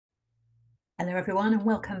Hello everyone and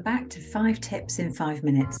welcome back to 5 Tips in 5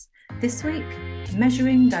 Minutes. This week,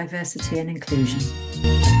 measuring diversity and inclusion.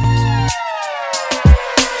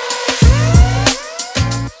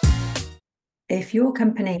 If your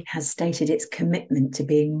company has stated its commitment to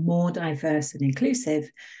being more diverse and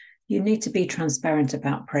inclusive, you need to be transparent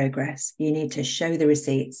about progress. You need to show the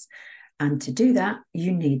receipts, and to do that,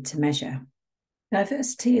 you need to measure.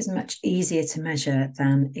 Diversity is much easier to measure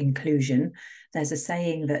than inclusion. There's a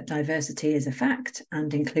saying that diversity is a fact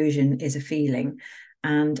and inclusion is a feeling,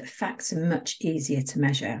 and facts are much easier to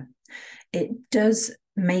measure. It does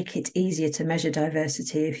make it easier to measure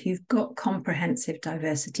diversity if you've got comprehensive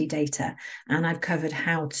diversity data, and I've covered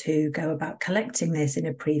how to go about collecting this in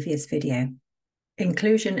a previous video.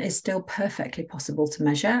 Inclusion is still perfectly possible to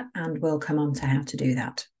measure, and we'll come on to how to do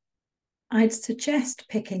that. I'd suggest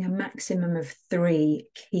picking a maximum of 3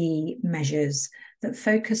 key measures that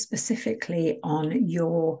focus specifically on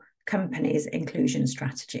your company's inclusion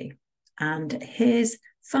strategy. And here's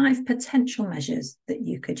 5 potential measures that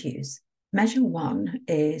you could use. Measure 1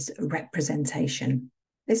 is representation.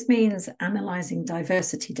 This means analysing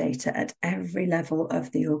diversity data at every level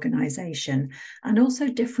of the organisation and also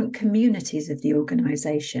different communities of the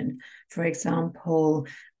organisation. For example,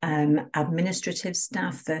 administrative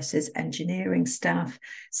staff versus engineering staff,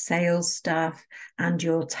 sales staff, and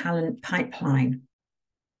your talent pipeline.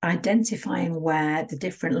 Identifying where the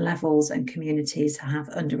different levels and communities have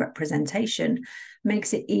underrepresentation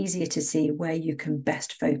makes it easier to see where you can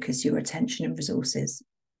best focus your attention and resources.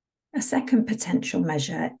 A second potential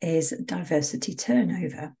measure is diversity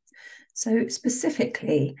turnover. So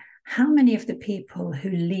specifically, how many of the people who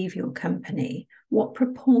leave your company, what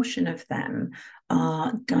proportion of them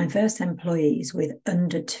are diverse employees with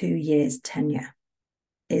under 2 years tenure?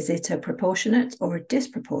 Is it a proportionate or a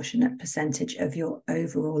disproportionate percentage of your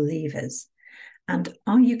overall leavers? And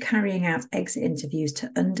are you carrying out exit interviews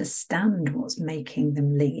to understand what's making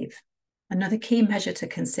them leave? Another key measure to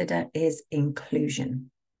consider is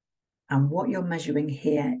inclusion. And what you're measuring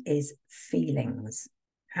here is feelings,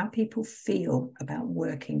 how people feel about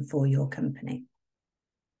working for your company.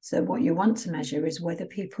 So what you want to measure is whether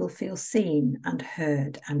people feel seen and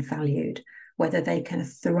heard and valued, whether they can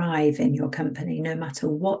thrive in your company no matter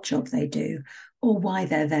what job they do or why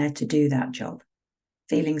they're there to do that job.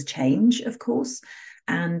 Feelings change, of course,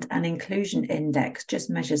 and an inclusion index just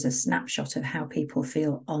measures a snapshot of how people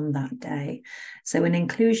feel on that day. So an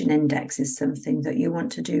inclusion index is something that you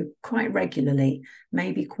want to do quite regularly,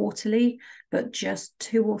 maybe quarterly, but just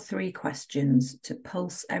 2 or 3 questions to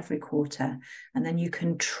pulse every quarter, and then you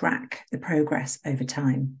can track the progress over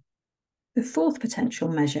time. The fourth potential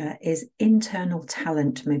measure is internal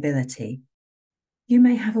talent mobility. You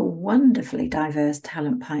may have a wonderfully diverse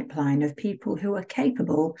talent pipeline of people who are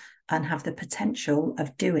capable and have the potential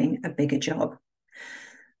of doing a bigger job.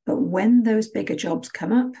 But when those bigger jobs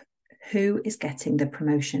come up, who is getting the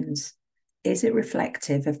promotions? Is it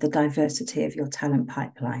reflective of the diversity of your talent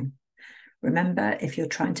pipeline? Remember, if you're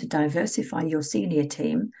trying to diversify your senior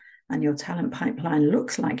team and your talent pipeline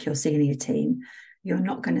looks like your senior team, you're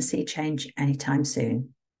not going to see change anytime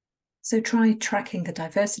soon. So try tracking the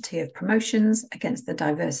diversity of promotions against the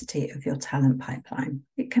diversity of your talent pipeline.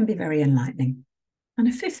 It can be very enlightening. And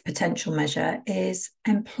a fifth potential measure is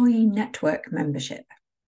employee network membership.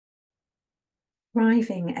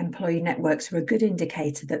 Thriving employee networks are a good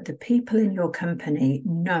indicator that the people in your company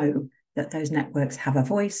know that those networks have a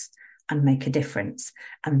voice and make a difference.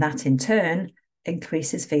 And that in turn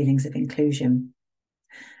increases feelings of inclusion.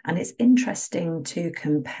 And it's interesting to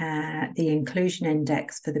compare the inclusion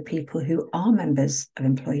index for the people who are members of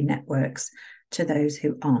employee networks to those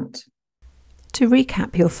who aren't. To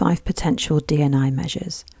recap your 5 potential D&I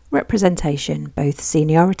measures: representation, both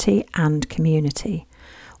seniority and community.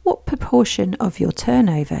 What proportion of your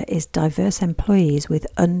turnover is diverse employees with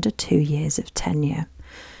under 2 years of tenure?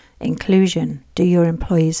 Inclusion, do your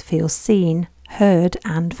employees feel seen, heard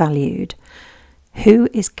and valued? Who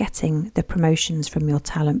is getting the promotions from your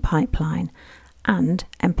talent pipeline? And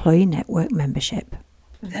employee network membership.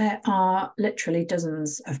 There are literally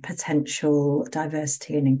dozens of potential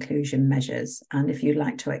diversity and inclusion measures, and if you'd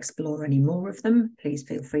like to explore any more of them, please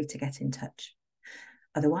feel free to get in touch.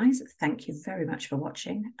 Otherwise, thank you very much for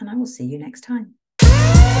watching, and I will see you next time.